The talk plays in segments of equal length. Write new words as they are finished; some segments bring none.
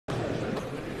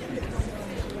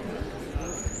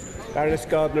Baroness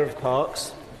Gardner of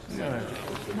Parkes.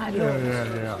 My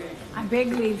Lords, I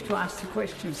beg leave to ask the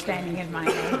question standing in my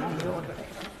name on the order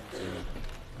paper.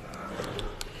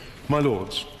 My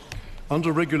Lords,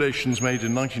 under regulations made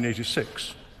in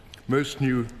 1986, most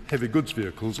new heavy goods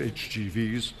vehicles,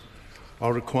 HGVs,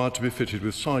 are required to be fitted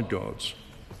with sideguards.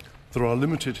 There are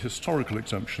limited historical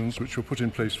exemptions which were put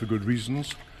in place for good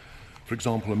reasons. For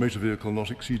example, a motor vehicle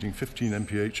not exceeding 15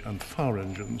 mph and fire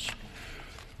engines.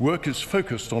 Work is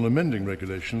focused on amending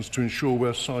regulations to ensure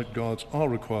where sideguards are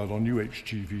required on new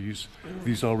HGVs,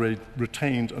 these are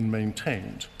retained and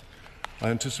maintained. I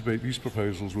anticipate these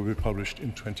proposals will be published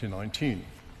in 2019.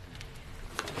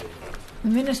 The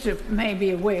Minister may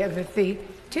be aware that the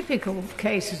typical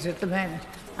cases at the moment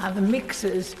are the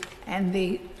mixers and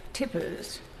the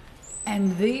tippers,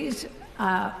 and these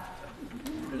are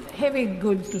heavy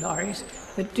goods lorries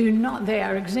that they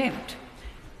are exempt,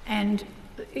 and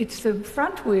it's the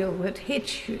front wheel that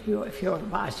hits you if you're a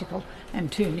bicycle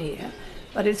and too near,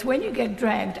 but it's when you get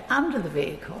dragged under the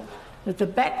vehicle that the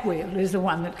back wheel is the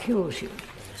one that kills you.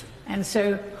 And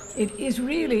so it is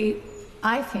really,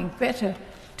 I think, better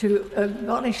to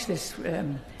abolish this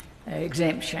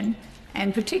exemption,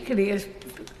 and particularly as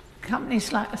companies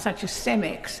such as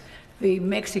Cemex, the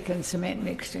Mexican cement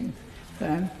mixing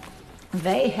firm,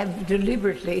 they have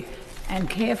deliberately and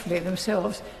carefully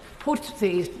themselves put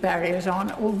these barriers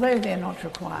on, although they're not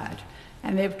required.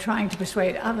 And they're trying to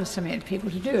persuade other cement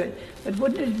people to do it. But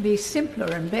wouldn't it be simpler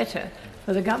and better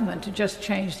for the government to just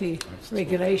change the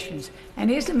regulations?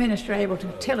 And is the Minister able to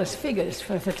tell us figures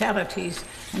for fatalities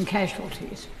and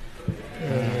casualties?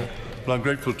 Well, I'm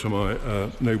grateful to my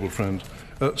noble friend.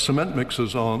 Cement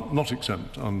mixers are not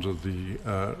exempt under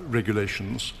the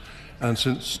regulations, and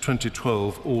since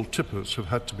 2012 all tippers have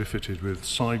had to be fitted with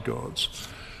sideguards.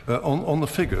 On the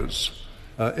figures,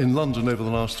 in London over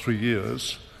the last 3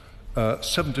 years,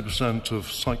 70%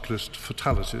 of cyclist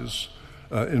fatalities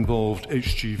involved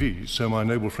HGVs, so my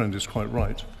noble friend is quite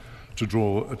right to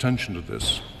draw attention to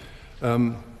this.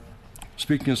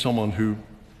 Speaking as someone who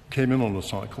came in on a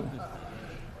cycle,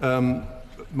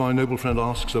 my noble friend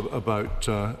asks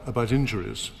about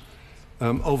injuries.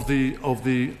 Of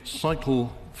the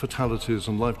cycle fatalities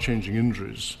and life-changing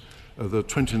injuries, there are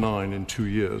 29 in 2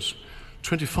 years.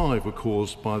 25 were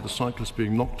caused by the cyclist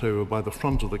being knocked over by the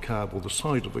front of the cab or the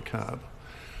side of the cab.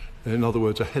 In other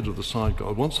words, ahead of the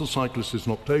sideguard. Once the cyclist is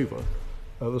knocked over,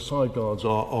 the sideguards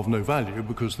are of no value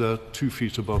because they're 2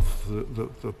 feet above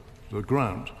the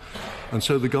ground. And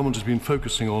so the government has been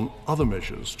focusing on other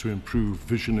measures to improve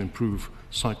vision, improve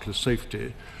cyclist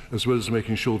safety, as well as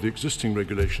making sure the existing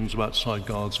regulations about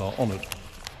sideguards are honoured.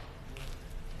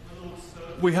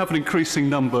 We have an increasing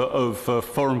number of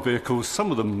foreign vehicles, some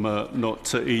of them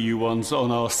not EU ones, on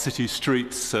our city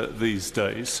streets these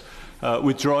days,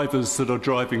 with drivers that are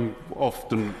driving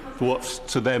often what's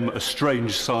to them a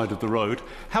strange side of the road.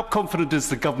 How confident is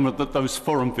the government that those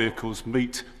foreign vehicles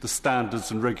meet the standards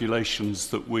and regulations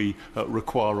that we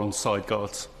require on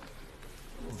sideguards?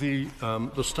 The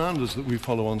standards that we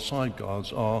follow on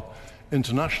sideguards are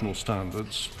international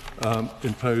standards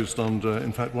imposed under,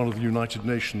 in fact, one of the United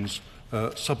Nations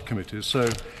subcommittees. So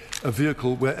a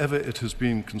vehicle, wherever it has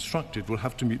been constructed, will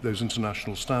have to meet those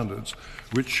international standards,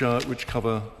 which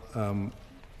cover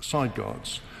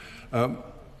sideguards.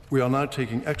 We are now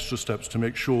taking extra steps to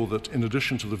make sure that, in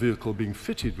addition to the vehicle being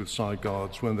fitted with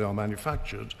sideguards when they are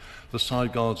manufactured, the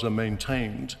sideguards are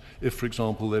maintained if, for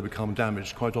example, they become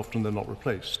damaged. Quite often they're not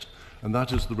replaced. And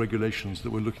that is the regulations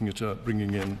that we're looking at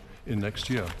bringing in next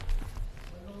year.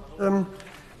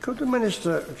 Could the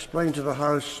Minister explain to the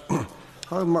House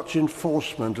how much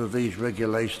enforcement of these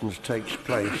regulations takes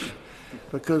place?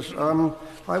 Because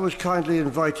I was kindly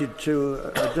invited to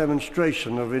a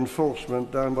demonstration of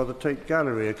enforcement down by the Tate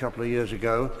Gallery a couple of years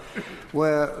ago,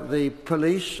 where the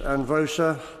police and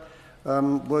VOSA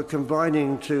were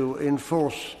combining to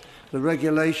enforce the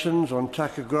regulations on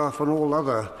tachograph and all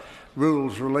other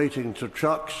rules relating to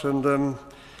trucks, and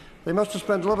they must have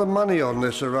spent a lot of money on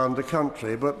this around the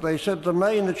country, but they said the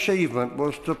main achievement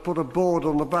was to put a board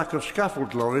on the back of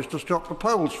scaffold lorries to stop the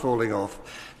poles falling off.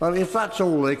 Well, if that's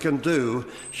all they can do,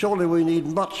 surely we need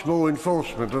much more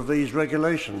enforcement of these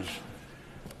regulations.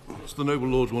 As the noble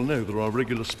Lord will know, there are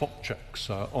regular spot checks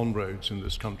on roads in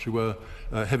this country where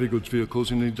heavy goods vehicles,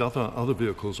 indeed other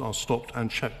vehicles, are stopped and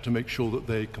checked to make sure that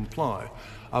they comply.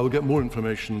 I will get more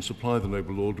information and supply the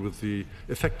noble Lord with the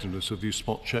effectiveness of these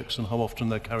spot checks and how often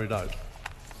they're carried out.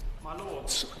 My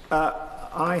Lords,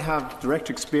 I had direct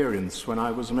experience when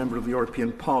I was a member of the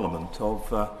European Parliament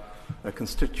of a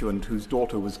constituent whose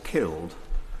daughter was killed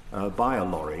by a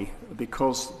lorry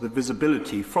because the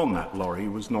visibility from that lorry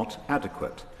was not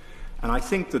adequate. And I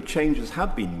think that changes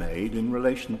have been made in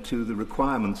relation to the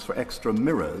requirements for extra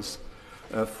mirrors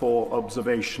for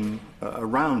observation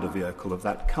around a vehicle of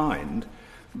that kind.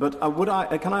 But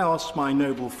can I ask my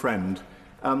noble friend,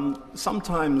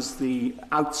 sometimes the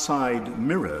outside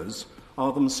mirrors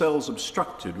are themselves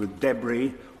obstructed with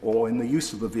debris, or in the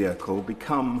use of the vehicle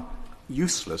become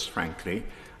useless, frankly.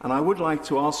 And I would like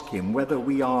to ask him whether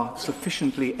we are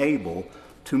sufficiently able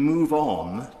to move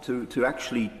on, to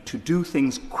actually do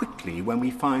things quickly when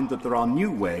we find that there are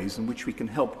new ways in which we can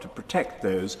help to protect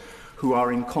those who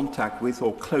are in contact with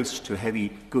or close to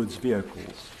heavy goods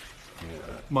vehicles.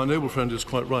 My noble friend is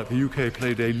quite right. The UK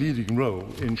played a leading role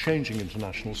in changing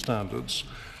international standards,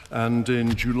 and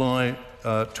in July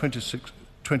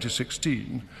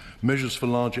 2016, measures for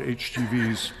larger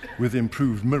HGVs with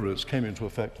improved mirrors came into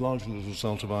effect, largely as a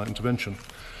result of our intervention.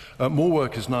 More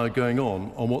work is now going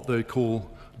on what they call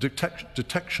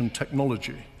detection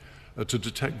technology to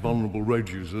detect vulnerable road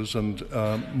users, and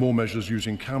more measures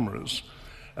using cameras.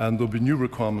 And there'll be new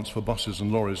requirements for buses and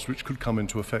lorries which could come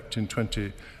into effect in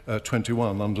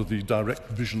 2021 under the Direct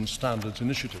Vision Standards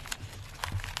Initiative.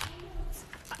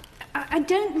 I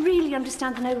don't really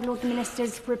understand the Noble Lord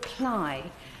Minister's reply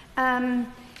to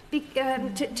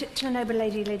the Noble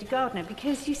Lady Gardner,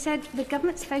 because you said the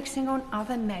government's focusing on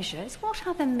other measures. What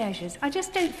other measures? I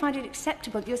just don't find it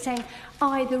acceptable that you're saying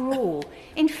either or.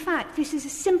 In fact, this is a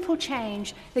simple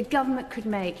change the government could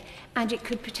make, and it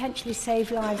could potentially save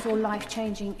lives or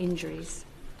life-changing injuries.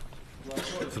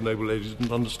 The Noble Lady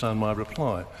didn't understand my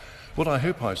reply. What I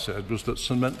hope I said was that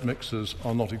cement mixers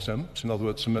are not exempt. In other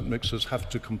words, cement mixers have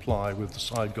to comply with the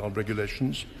sideguard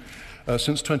regulations.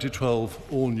 Since 2012,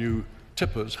 all new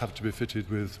tippers have to be fitted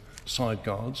with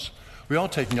sideguards. We are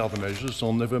taking other measures.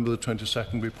 On November the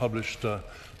 22nd, we published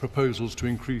proposals to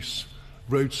increase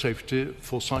road safety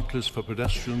for cyclists, for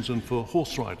pedestrians and for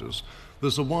horse riders.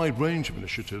 There's a wide range of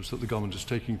initiatives that the government is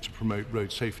taking to promote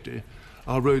road safety.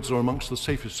 Our roads are amongst the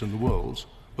safest in the world,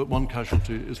 but one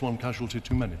casualty is one casualty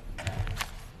too many.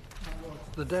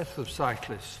 The death of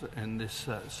cyclists in this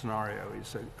scenario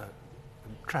is a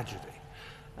tragedy.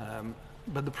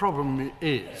 But the problem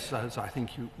is, as I think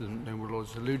the Noble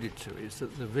Lords alluded to, is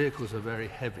that the vehicles are very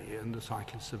heavy and the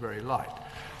cyclists are very light.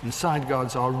 And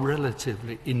sideguards are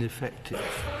relatively ineffective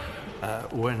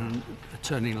when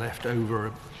turning left over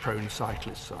a prone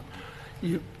cyclist.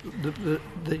 The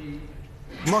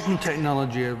modern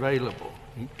technology available,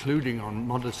 including on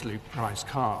modestly priced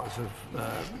cars, of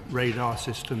radar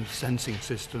systems, sensing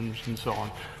systems and so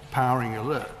on, powering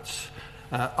alerts,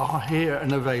 are here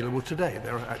and available today.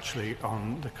 They're actually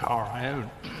on the car I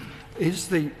own. Is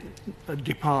the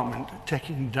department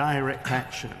taking direct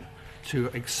action to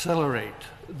accelerate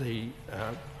the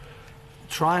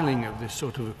trialling of this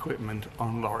sort of equipment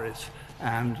on lorries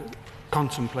and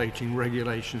contemplating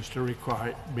regulations to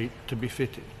require it to be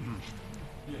fitted?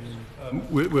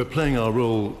 We're playing our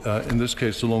role in this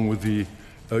case along with the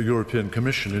European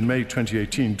Commission. In May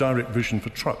 2018, direct vision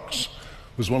for trucks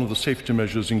was one of the safety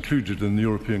measures included in the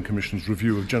European Commission's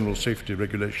review of general safety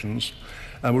regulations,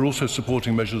 and we're also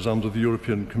supporting measures under the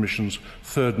European Commission's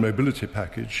third mobility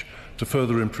package to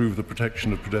further improve the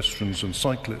protection of pedestrians and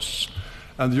cyclists.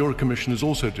 And the Euro Commission is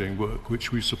also doing work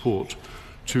which we support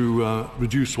to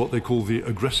reduce what they call the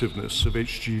aggressiveness of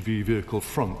HGV vehicle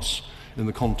fronts in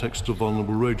the context of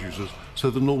vulnerable road users. So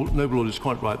the Noble Lord is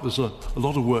quite right. There's a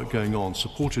lot of work going on,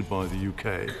 supported by the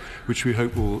UK, which we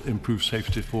hope will improve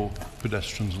safety for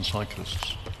pedestrians and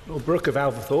cyclists. Lord Brooke of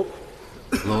Alverthorpe.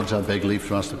 Lords, I beg leave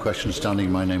to ask the question, standing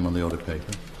my name on the order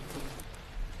paper.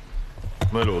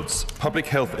 My Lords, Public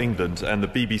Health England and the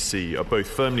BBC are both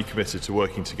firmly committed to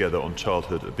working together on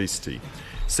childhood obesity.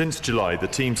 Since July, the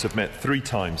teams have met 3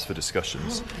 times for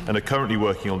discussions and are currently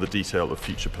working on the detail of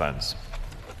future plans.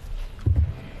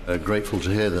 Grateful to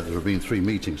hear that there have been 3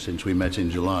 meetings since we met in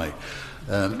July.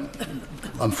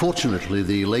 Unfortunately,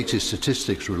 the latest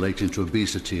statistics relating to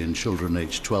obesity in children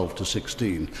aged 12 to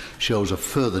 16 shows a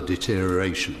further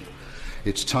deterioration.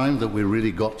 It's time that we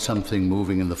really got something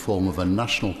moving in the form of a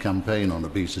national campaign on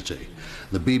obesity.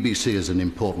 The BBC is an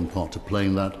important part to play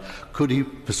in that. Could he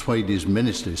persuade his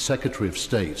Minister, his Secretary of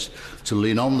State, to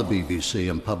lean on the BBC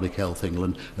and Public Health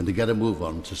England and to get a move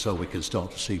on so we can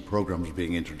start to see programmes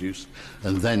being introduced,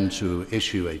 and then to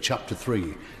issue a Chapter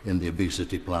 3 in the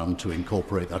obesity plan to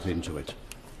incorporate that into it?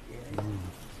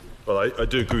 Well, I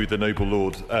do agree with the noble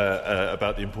lord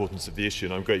about the importance of the issue,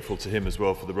 and I'm grateful to him as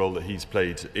well for the role that he's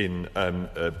played in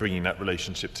bringing that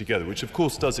relationship together, which of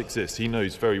course does exist. He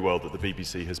knows very well that the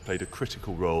BBC has played a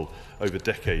critical role over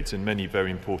decades in many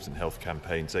very important health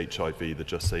campaigns, HIV, the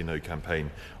Just Say No campaign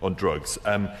on drugs.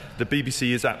 The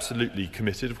BBC is absolutely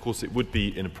committed. Of course, it would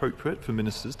be inappropriate for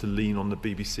ministers to lean on the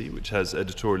BBC, which has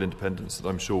editorial independence that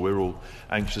I'm sure we're all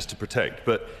anxious to protect.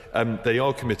 But they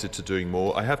are committed to doing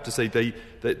more. I have to say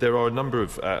there are a number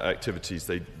of activities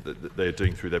they are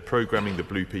doing through their programming, the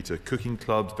Blue Peter cooking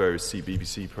clubs, various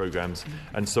CBBC programmes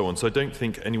and so on. So I don't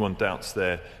think anyone doubts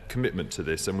their commitment to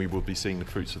this, and we will be seeing the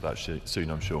fruits of that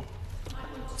soon, I'm sure.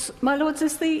 My Lords,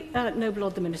 is the noble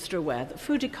Lord the Minister aware that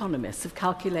food economists have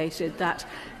calculated that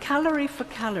calorie for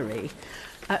calorie,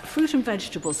 fruit and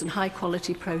vegetables and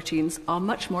high-quality proteins are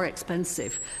much more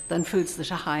expensive than foods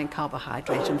that are high in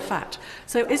carbohydrate and fat.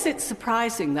 So is it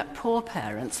surprising that poor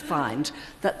parents find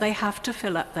that they have to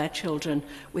fill up their children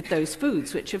with those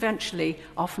foods, which eventually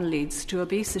often leads to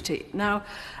obesity? Now,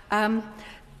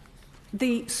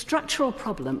 the structural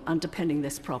problem underpinning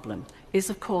this problem is,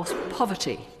 of course,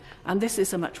 poverty. And this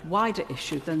is a much wider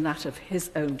issue than that of his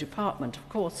own department. Of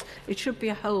course, it should be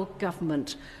a whole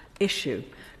government issue.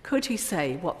 Could he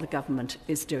say what the government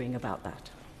is doing about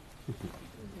that?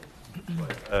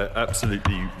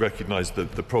 Absolutely recognise the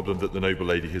problem that the noble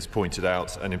lady has pointed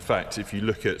out, and in fact if you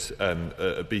look at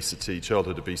obesity,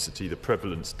 childhood obesity, the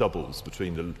prevalence doubles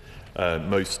between the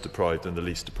most deprived and the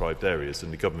least deprived areas,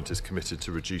 and the government is committed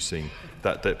to reducing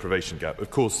that deprivation gap. Of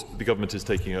course, the government is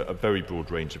taking a very broad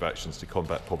range of actions to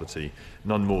combat poverty,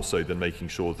 none more so than making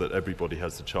sure that everybody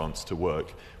has the chance to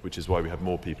work, which is why we have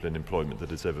more people in employment than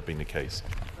has ever been the case.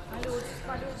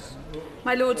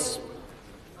 My Lords,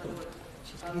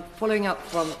 following up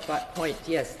from that point,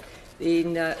 yes,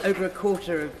 over a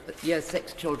quarter of year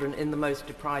 6 children in the most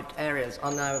deprived areas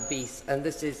are now obese, and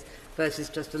this is versus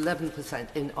just 11%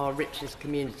 in our richest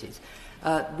communities.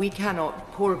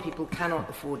 Poorer people cannot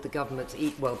afford the government's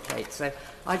Eat Well plate. So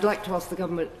I'd like to ask the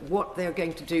government what they're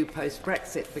going to do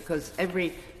post-Brexit, because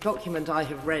every document I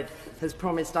have read has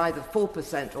promised either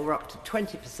 4% or up to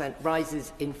 20%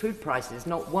 rises in food prices.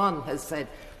 Not one has said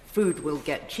food will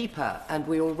get cheaper, and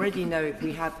we already know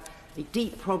we have a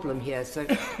deep problem here. So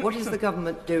what is the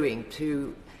government doing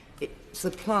to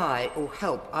supply or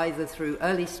help, either through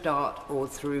early start or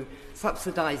through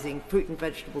subsidising fruit and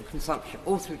vegetable consumption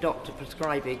or through doctor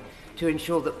prescribing, to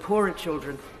ensure that poorer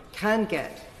children can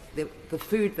get the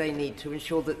food they need to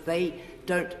ensure that they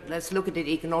don't, let's look at it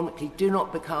economically, do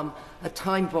not become a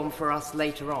time bomb for us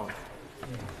later on?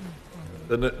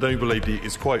 The noble lady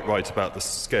is quite right about the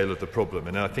scale of the problem,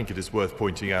 and I think it is worth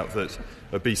pointing out that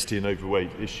obesity and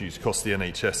overweight issues cost the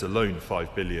NHS alone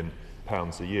 £5 billion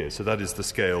a year. So that is the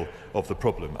scale of the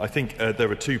problem. I think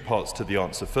there are two parts to the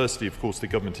answer. Firstly, of course, the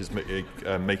government is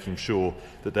making sure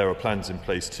that there are plans in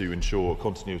place to ensure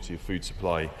continuity of food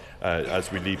supply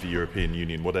as we leave the European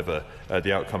Union, whatever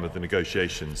the outcome of the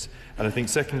negotiations. And I think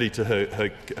secondly, to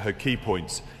her key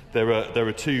points, there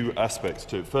are two aspects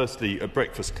to it. Firstly, at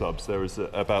breakfast clubs, there is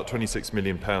about £26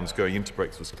 million going into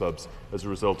breakfast clubs as a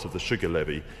result of the sugar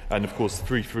levy. And of course,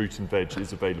 free fruit and veg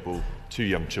is available to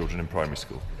young children in primary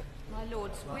school.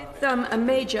 Lords, with a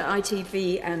major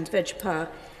ITV and Veg Power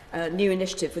new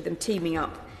initiative, with them teaming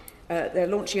up, they're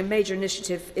launching a major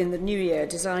initiative in the new year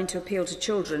designed to appeal to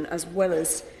children as well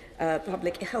as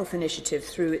public health initiative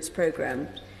through its programme.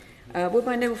 Would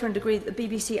my noble friend agree that the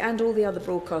BBC and all the other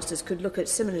broadcasters could look at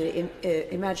similarly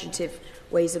imaginative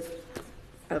ways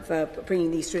of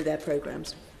bringing these through their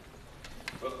programmes?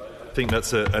 I think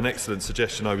that's an excellent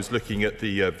suggestion. I was looking at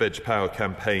the Veg Power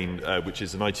campaign, which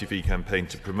is an ITV campaign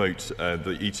to promote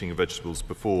the eating of vegetables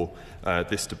before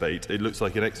this debate. It looks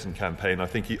like an excellent campaign. I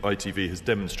think ITV has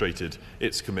demonstrated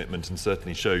its commitment and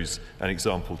certainly shows an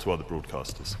example to other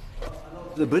broadcasters.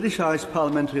 The British Irish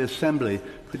Parliamentary Assembly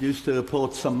produced a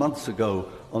report some months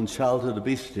ago on childhood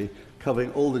obesity,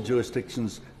 covering all the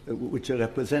jurisdictions which are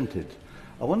represented.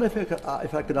 I wonder if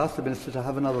I could ask the Minister to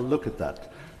have another look at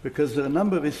that, because there are a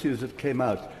number of issues that came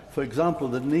out. For example,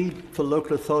 the need for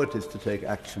local authorities to take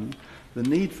action, the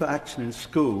need for action in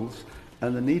schools,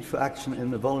 and the need for action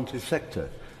in the voluntary sector.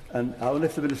 And I wonder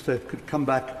if the Minister could come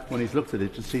back when he's looked at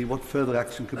it to see what further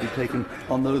action could be taken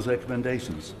on those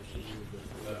recommendations.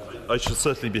 I shall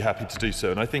certainly be happy to do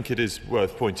so, and I think it is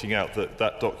worth pointing out that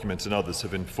that document and others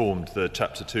have informed the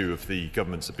Chapter 2 of the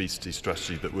government's obesity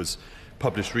strategy that was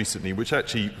published recently, which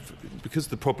actually, because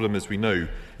the problem, as we know,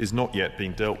 is not yet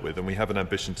being dealt with, and we have an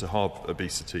ambition to halve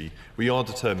obesity, we are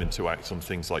determined to act on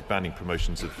things like banning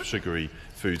promotions of sugary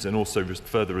foods and also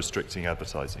further restricting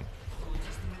advertising.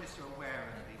 Is the Minister aware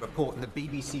of the report in the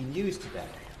BBC News today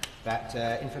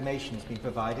that information has been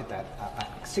provided that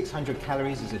 600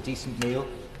 calories is a decent meal.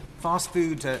 Fast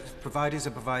food providers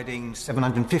are providing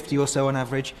 750 or so on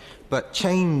average, but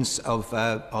chains of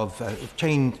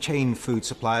chain food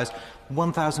suppliers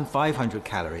 1,500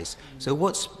 calories. So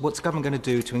what's government going to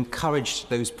do to encourage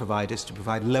those providers to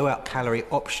provide lower calorie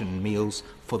option meals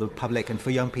for the public and for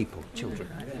young people, children?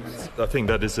 I think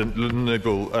that is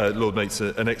noble. Lord makes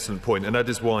an excellent point, and that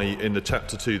is why in the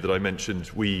Chapter 2 that I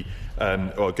mentioned, we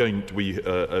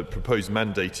propose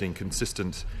mandating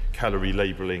consistent calorie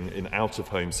labelling in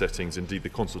out-of-home settings. Indeed, the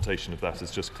consultation of that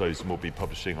has just closed, and we'll be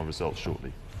publishing our results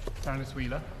shortly. Baroness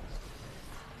Wheeler.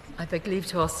 I beg leave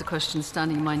to ask the question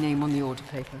standing my name on the order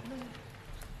paper.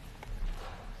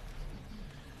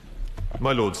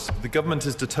 My Lords, the Government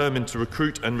is determined to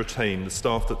recruit and retain the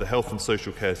staff that the health and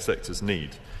social care sectors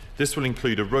need. This will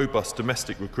include a robust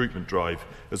domestic recruitment drive,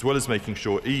 as well as making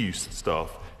sure EU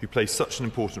staff, who play such an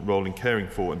important role in caring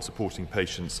for and supporting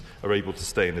patients, are able to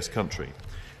stay in this country.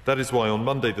 That is why on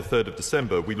Monday the 3rd of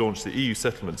December we launched the EU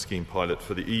Settlement Scheme pilot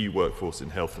for the EU workforce in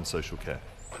health and social care.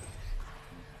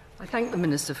 I thank the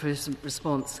Minister for his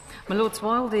response. My Lords,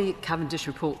 while the Cavendish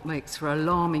report makes for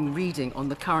alarming reading on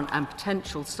the current and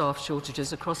potential staff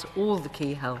shortages across all the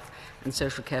key health and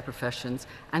social care professions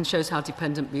and shows how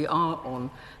dependent we are on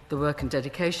the work and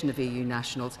dedication of EU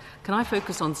nationals, can I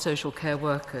focus on social care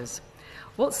workers?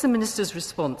 What's the Minister's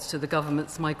response to the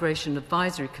Government's Migration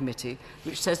Advisory Committee,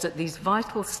 which says that these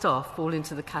vital staff fall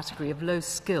into the category of low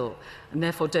skill and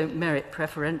therefore don't merit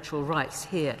preferential rights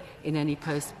here in any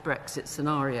post-Brexit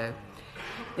scenario?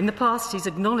 In the past, he's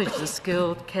acknowledged the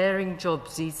skilled, caring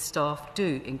jobs these staff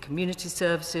do in community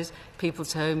services,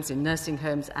 people's homes, in nursing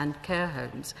homes and care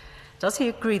homes. Does he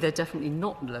agree they're definitely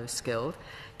not low-skilled?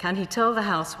 Can he tell the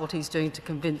House what he's doing to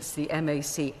convince the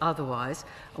MAC otherwise?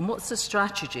 And what's the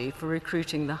strategy for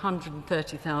recruiting the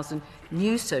 130,000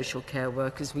 new social care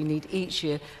workers we need each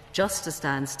year just to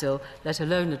stand still, let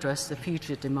alone address the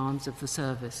future demands of the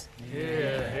service?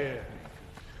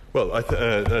 Well, I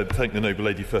thank the noble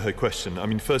lady for her question. I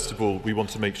mean, first of all, we want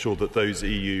to make sure that those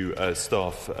EU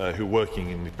staff who are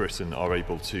working in Britain are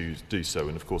able to do so,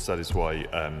 and of course that is why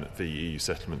the EU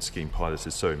Settlement Scheme pilot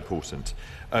is so important.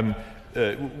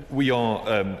 We are,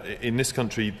 in this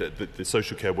country, the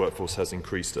social care workforce has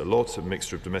increased a lot, a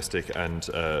mixture of domestic and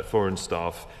foreign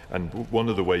staff, and one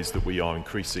of the ways that we are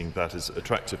increasing that is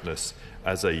attractiveness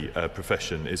as a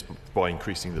profession is by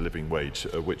increasing the living wage,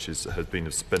 which has been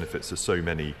of benefits to so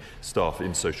many staff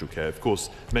in social care. Of course,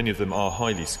 many of them are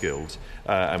highly skilled,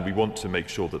 and we want to make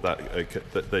sure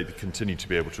that they continue to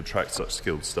be able to attract such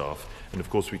skilled staff. And of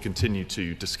course, we continue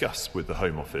to discuss with the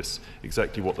Home Office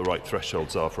exactly what the right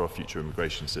thresholds are for our future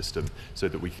immigration system so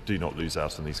that we do not lose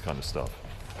out on these kind of staff.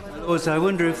 Lords, I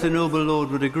wonder if the noble Lord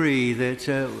would agree that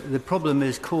the problem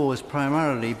is caused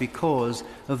primarily because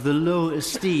of the low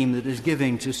esteem that is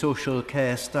given to social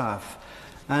care staff.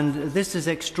 And this is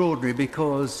extraordinary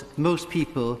because most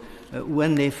people,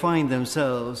 when they find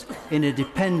themselves in a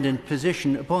dependent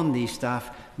position upon these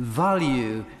staff,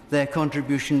 value their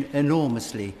contribution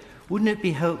enormously. Wouldn't it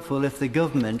be helpful if the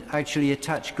government actually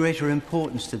attached greater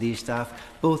importance to these staff,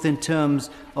 both in terms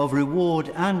of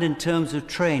reward and in terms of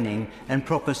training and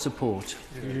proper support?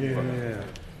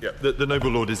 Yeah, the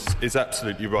noble lord is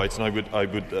absolutely right, and I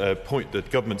would point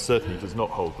that government certainly does not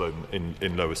hold them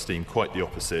in low esteem. Quite the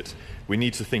opposite. We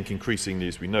need to think increasingly,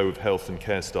 as we know, of health and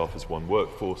care staff as one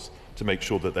workforce, to make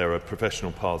sure that there are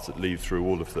professional paths that lead through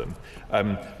all of them.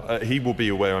 He will be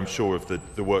aware, I'm sure, of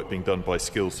the work being done by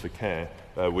Skills for Care,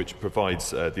 which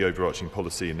provides the overarching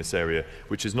policy in this area,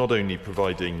 which is not only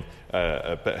providing,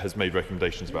 has made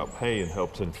recommendations about pay and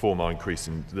helped inform our increase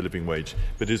in the living wage,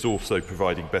 but is also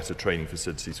providing better training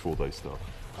facilities for those staff.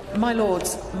 My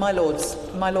Lords, my Lords,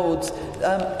 my Lords.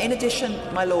 In addition,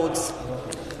 my Lords,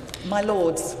 my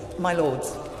Lords, my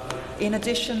Lords. In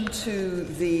addition to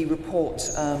the report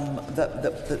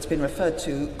that's been referred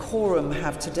to, Quorum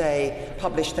have today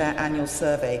published their annual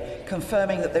survey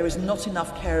confirming that there is not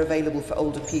enough care available for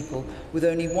older people, with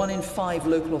only 1 in 5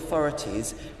 local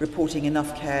authorities reporting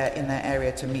enough care in their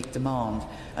area to meet demand.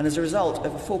 And as a result,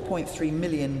 over 4.3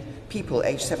 million people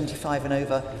aged 75 and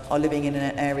over are living in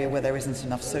an area where there isn't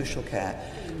enough social care.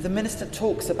 The Minister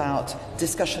talks about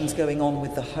discussions going on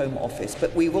with the Home Office,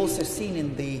 but we've also seen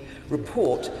in the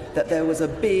report that there was a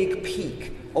big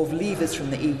peak of leavers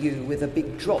from the EU with a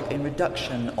big drop in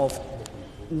reduction of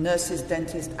nurses,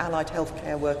 dentists, allied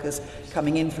healthcare workers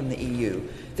coming in from the EU.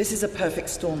 This is a perfect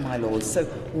storm, my Lords. So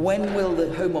when will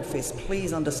the Home Office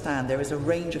please understand there is a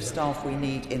range of staff we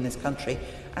need in this country?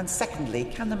 And secondly,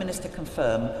 can the Minister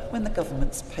confirm when the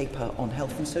government's paper on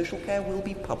health and social care will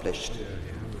be published?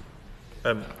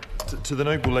 To the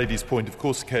noble lady's point, of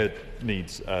course, care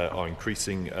needs are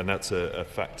increasing, and that's a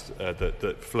fact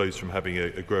that flows from having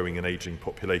a growing and ageing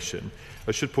population.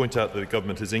 I should point out that the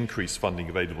government has increased funding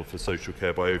available for social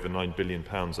care by over £9 billion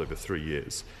over 3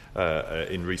 years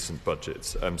in recent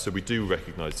budgets. So we do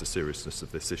recognise the seriousness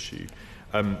of this issue.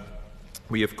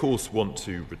 We, of course, want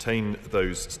to retain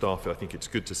those staff. I think it's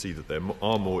good to see that there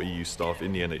are more EU staff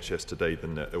in the NHS today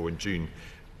than there were in June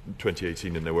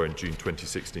 2018 than there were in June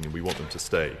 2016, and we want them to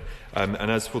stay. And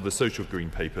as for the social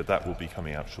green paper, that will be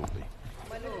coming out shortly.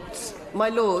 My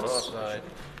Lords,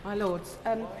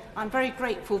 I'm very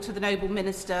grateful to the Noble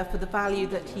Minister for the value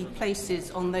that he places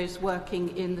on those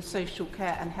working in the social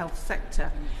care and health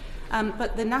sector.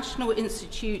 But the National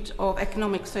Institute of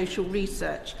Economic Social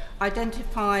Research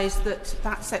identifies that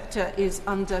that sector is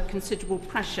under considerable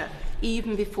pressure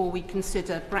even before we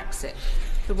consider Brexit.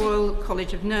 The Royal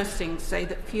College of Nursing say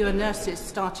that fewer nurses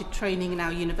started training in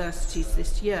our universities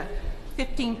this year.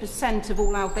 15% of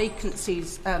all our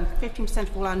vacancies, 15%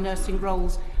 of all our nursing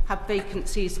roles have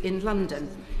vacancies in London.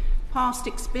 Past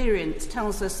experience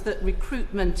tells us that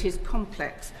recruitment is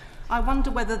complex. I wonder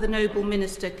whether the Noble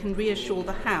Minister can reassure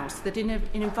the House that in an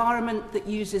environment that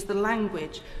uses the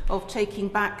language of taking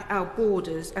back our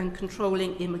borders and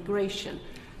controlling immigration,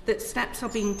 that steps are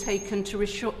being taken to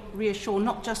reassure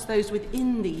not just those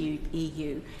within the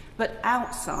EU, but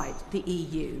outside the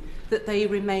EU, that they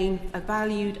remain a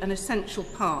valued and essential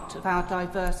part of our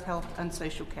diverse health and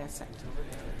social care sector.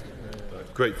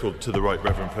 Grateful to the Right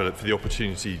Reverend Prelate for the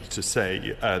opportunity to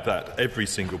say that every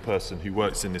single person who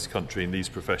works in this country in these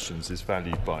professions is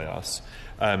valued by us.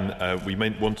 We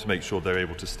want to make sure they're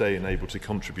able to stay and able to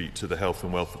contribute to the health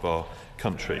and wealth of our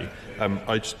country.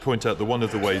 I just point out that one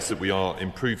of the ways that we are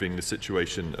improving the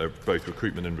situation of both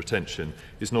recruitment and retention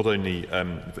is not only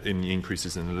in the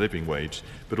increases in the living wage,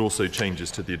 but also changes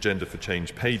to the Agenda for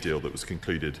Change pay deal that was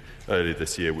concluded earlier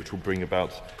this year, which will bring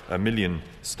about 1 million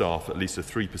staff at least a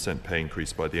 3% pay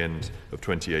increase by the end of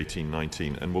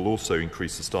 2018-19, and will also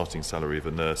increase the starting salary of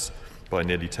a nurse by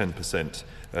nearly 10%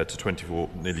 to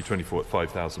nearly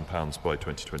 £24,000 by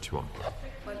 2021.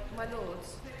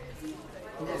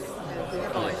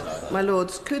 My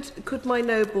Lords, could my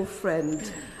noble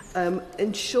friend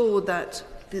ensure that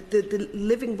the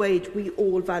living wage we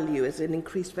all value as an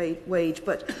increased wage,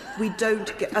 but we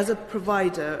don't get, as a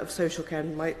provider of social care,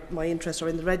 and my interests are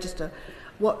in the register,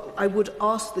 what I would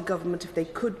ask the government if they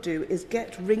could do is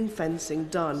get ring fencing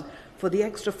done for the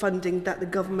extra funding that the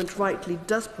government rightly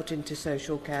does put into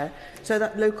social care, so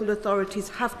that local authorities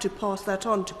have to pass that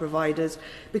on to providers,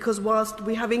 because whilst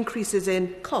we have increases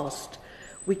in cost,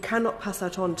 we cannot pass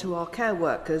that on to our care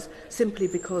workers simply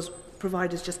because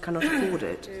providers just cannot afford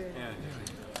it.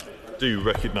 Do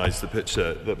recognise the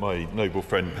picture that my noble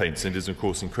friend paints, and it is of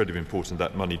course incredibly important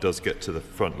that money does get to the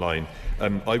front line.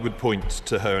 I would point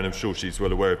to her, and I'm sure she's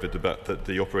well aware of it, about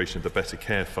the operation of the Better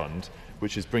Care Fund,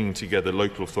 which is bringing together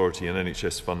local authority and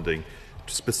NHS funding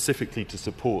specifically to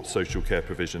support social care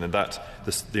provision, and that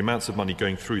the amounts of money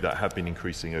going through that have been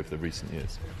increasing over the recent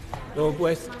years. Lord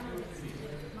West.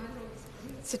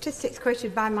 Statistics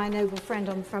quoted by my noble friend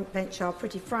on the front bench are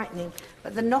pretty frightening,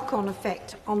 but the knock-on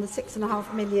effect on the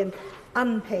 6.5 million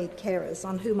unpaid carers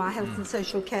on whom our health and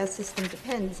social care system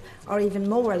depends are even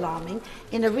more alarming.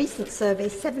 In a recent survey,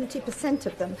 70%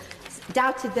 of them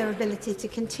doubted their ability to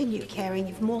continue caring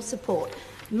if more support,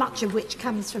 much of which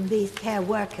comes from these care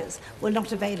workers, were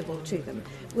not available to them.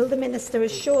 Will the Minister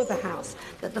assure the House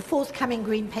that the forthcoming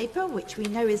Green Paper, which we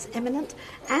know is imminent,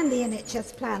 and the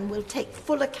NHS plan will take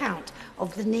full account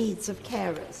of the needs of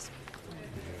carers?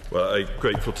 Well, I'm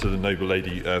grateful to the noble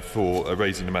lady for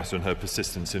raising the matter and her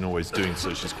persistence in always doing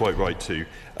so. She's quite right to.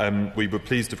 We were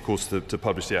pleased, of course, to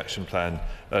publish the action plan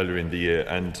earlier in the year,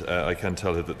 and I can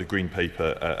tell her that the Green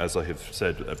Paper, as I have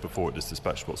said before at this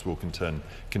dispatch box, will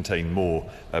contain more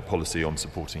policy on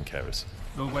supporting carers.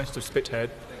 Lord West of Spithead.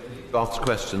 Last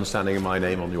question, standing in my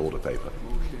name on the order paper.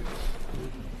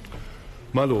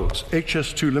 My Lords,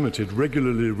 HS2 Ltd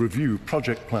regularly review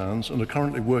project plans and are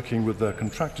currently working with their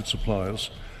contracted suppliers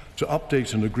to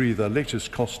update and agree their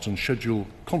latest cost and schedule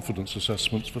confidence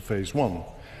assessments for Phase 1.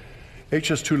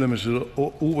 HS2 Ltd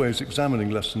are always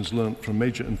examining lessons learnt from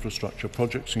major infrastructure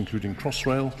projects, including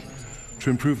Crossrail, to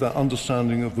improve their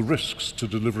understanding of the risks to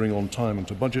delivering on time and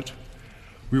to budget.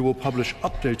 We will publish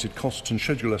updated cost and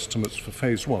schedule estimates for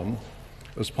Phase 1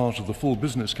 as part of the full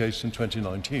business case in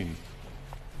 2019.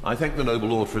 I thank the noble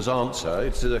lord for his answer.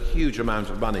 It's a huge amount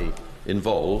of money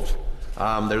involved.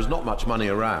 There's not much money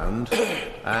around,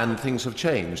 and things have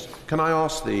changed. Can I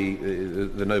ask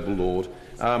the noble lord,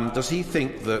 does he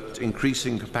think that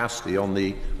increasing capacity on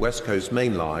the West Coast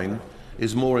Main Line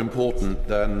is more important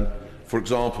than for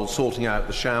example, sorting out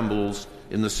the shambles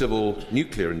in the civil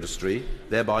nuclear industry,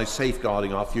 thereby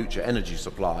safeguarding our future energy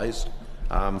supplies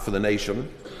for the nation?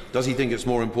 Does he think it's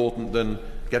more important than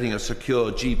getting a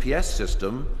secure GPS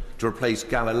system to replace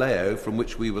Galileo, from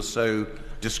which we were so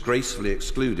disgracefully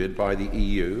excluded by the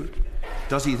EU?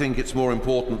 Does he think it's more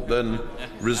important than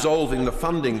resolving the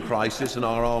funding crisis in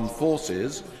our armed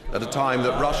forces at a time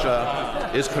that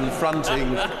Russia is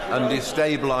confronting and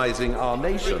destabilising our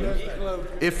nation?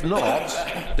 If not,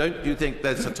 don't you think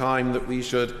there's a time that we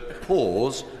should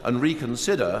pause and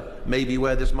reconsider maybe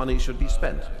where this money should be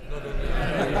spent?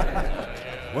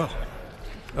 Well,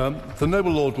 the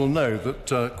noble lord will know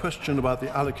that question about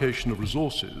the allocation of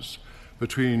resources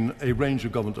between a range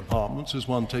of government departments is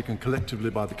one taken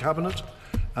collectively by the Cabinet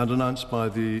and announced by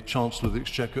the Chancellor of the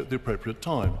Exchequer at the appropriate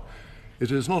time. It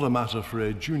is not a matter for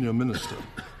a junior minister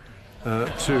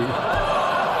to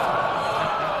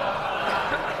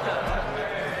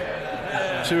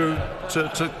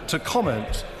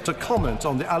comment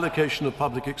on the allocation of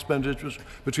public expenditures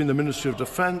between the Ministry of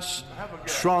Defence,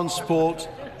 Transport,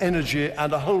 Energy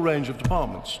and a whole range of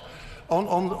departments.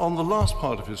 On the last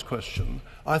part of his question,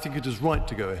 I think it is right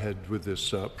to go ahead with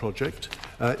this project.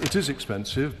 It is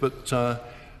expensive, but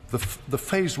the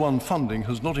Phase 1 funding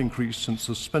has not increased since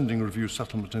the spending review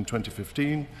settlement in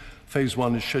 2015. Phase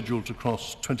 1 is scheduled to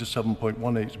cross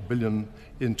 27.18 billion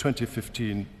in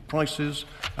 2015 prices,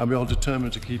 and we are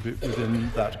determined to keep it within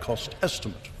that cost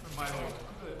estimate.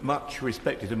 Much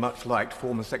respected and much liked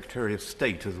former Secretary of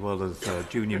State as well as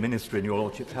junior minister in your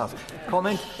Lordship's House.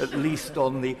 Comment at least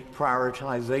on the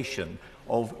prioritisation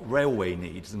of railway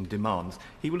needs and demands.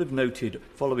 He will have noted,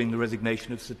 following the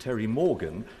resignation of Sir Terry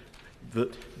Morgan,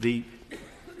 that the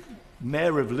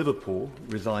Mayor of Liverpool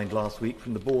resigned last week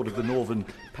from the board of the Northern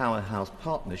Powerhouse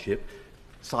Partnership,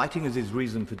 citing as his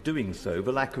reason for doing so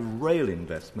the lack of rail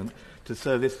investment to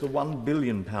service the £1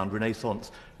 billion renaissance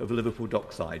of Liverpool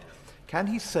dockside. Can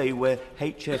he say where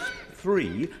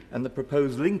HS2 and the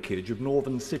proposed linkage of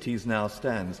northern cities now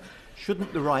stands?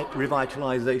 Shouldn't the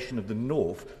revitalisation of the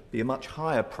north be a much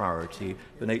higher priority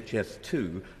than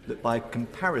HS2, that by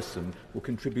comparison will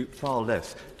contribute far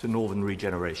less to northern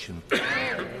regeneration?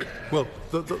 Well,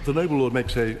 the noble lord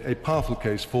makes a powerful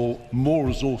case for more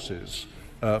resources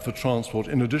for transport,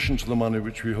 in addition to the money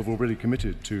which we have already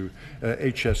committed to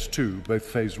HS2, both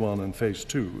Phase 1 and Phase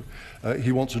 2.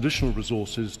 He wants additional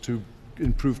resources to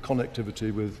improve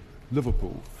connectivity with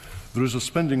Liverpool. There is a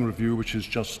spending review which is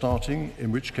just starting,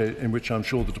 in which I'm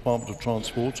sure the Department of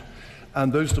Transport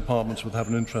and those departments that have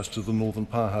an interest in the Northern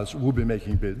Powerhouse will be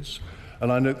making bids. And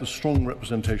I note the strong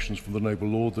representations from the noble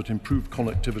lord that improved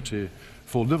connectivity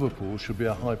for Liverpool should be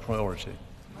a high priority.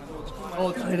 My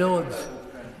Lords.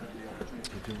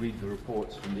 To read the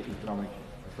reports from the Economic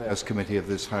Affairs Committee of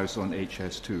this House on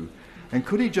HS2. And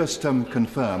could he just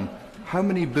confirm how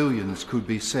many billions could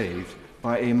be saved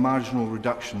by a marginal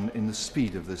reduction in the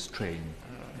speed of this train?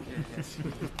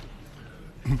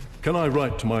 Can I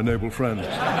write to my noble friend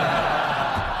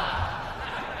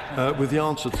with the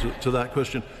answer to that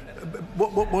question?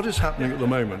 What is happening at the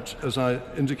moment, as I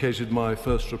indicated in my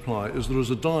first reply, is there is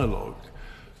a dialogue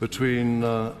between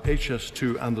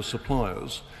HS2 and the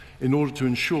suppliers in order to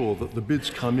ensure that the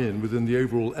bids come in within the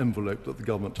overall envelope that the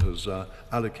government has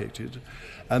allocated.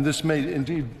 And this may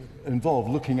indeed involve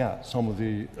looking at some of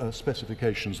the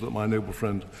specifications that my noble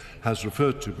friend has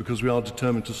referred to, because we are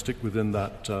determined to stick within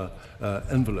that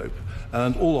envelope.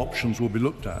 And all options will be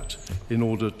looked at in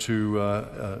order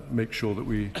to make sure that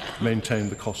we maintain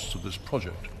the costs of this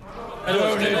project. My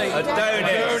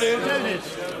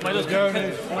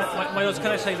Lords,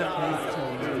 can I say that?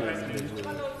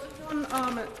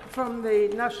 From the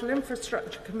National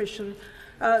Infrastructure Commission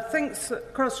thinks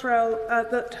that Crossrail,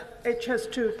 that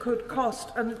HS2 could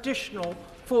cost an additional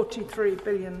 £43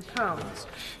 billion.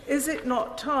 Is it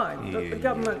not time that the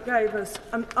government gave us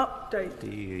an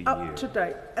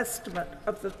up-to-date estimate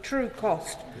of the true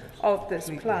cost of this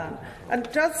plan? And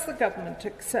does the government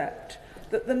accept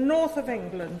that the north of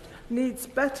England needs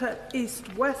better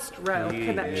east-west rail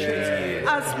connections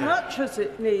as much as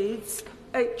it needs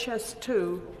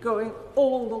HS2 going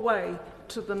all the way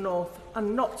to the north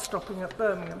and not stopping at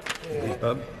Birmingham?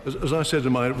 As I said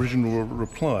in my original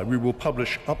reply, we will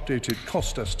publish updated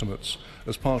cost estimates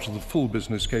as part of the full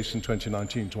business case in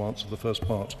 2019 to answer the first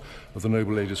part of the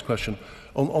noble lady's question.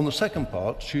 On the second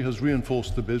part, she has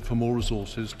reinforced the bid for more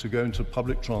resources to go into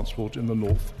public transport in the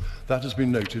north. That has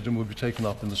been noted and will be taken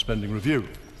up in the spending review.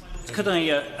 Could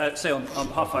I say on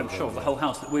behalf, I'm sure, of the whole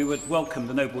House, that we would welcome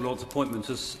the noble lord's appointment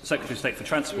as Secretary of State for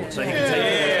Transport, so he can take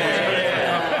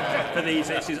responsibility. for these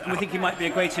issues, and we think it might be a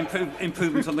great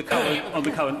improvement on the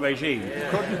current regime.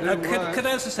 Could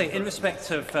I also say, in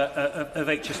respect of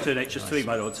HS2 and HS3,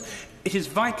 my lords, it is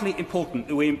vitally important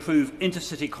that we improve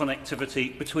intercity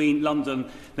connectivity between London,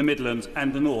 the Midlands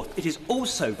and the North. It is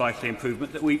also vitally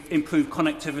important that we improve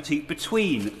connectivity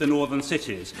between the northern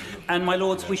cities. And, my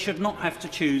lords, we should not have to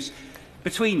choose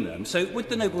between them. So would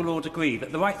the noble lord agree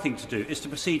that the right thing to do is to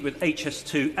proceed with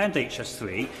HS2 and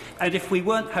HS3, and if we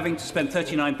weren't having to spend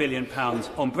 £39 billion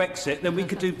on Brexit, then we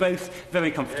could do both very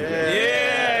comfortably?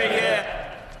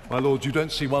 My lord, you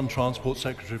don't see one Transport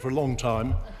Secretary for a long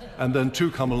time, and then two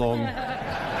come along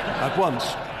at once.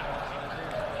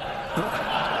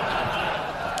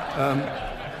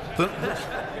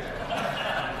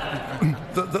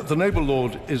 The noble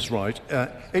lord is right.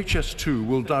 HS2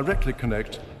 will directly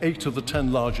connect 8 of the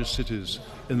 10 largest cities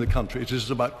in the country. It is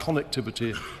about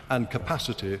connectivity and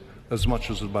capacity as much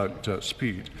as about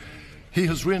speed. He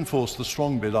has reinforced the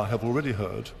strong bid I have already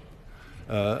heard,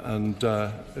 and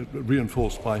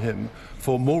reinforced by him,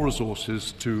 for more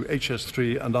resources to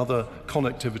HS3 and other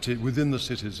connectivity within the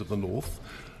cities of the north.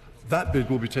 That bid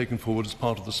will be taken forward as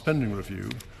part of the spending review,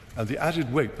 and the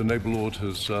added weight the noble lord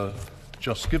has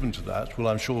just given to that will,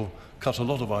 I'm sure, cut a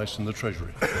lot of ice in the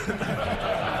Treasury.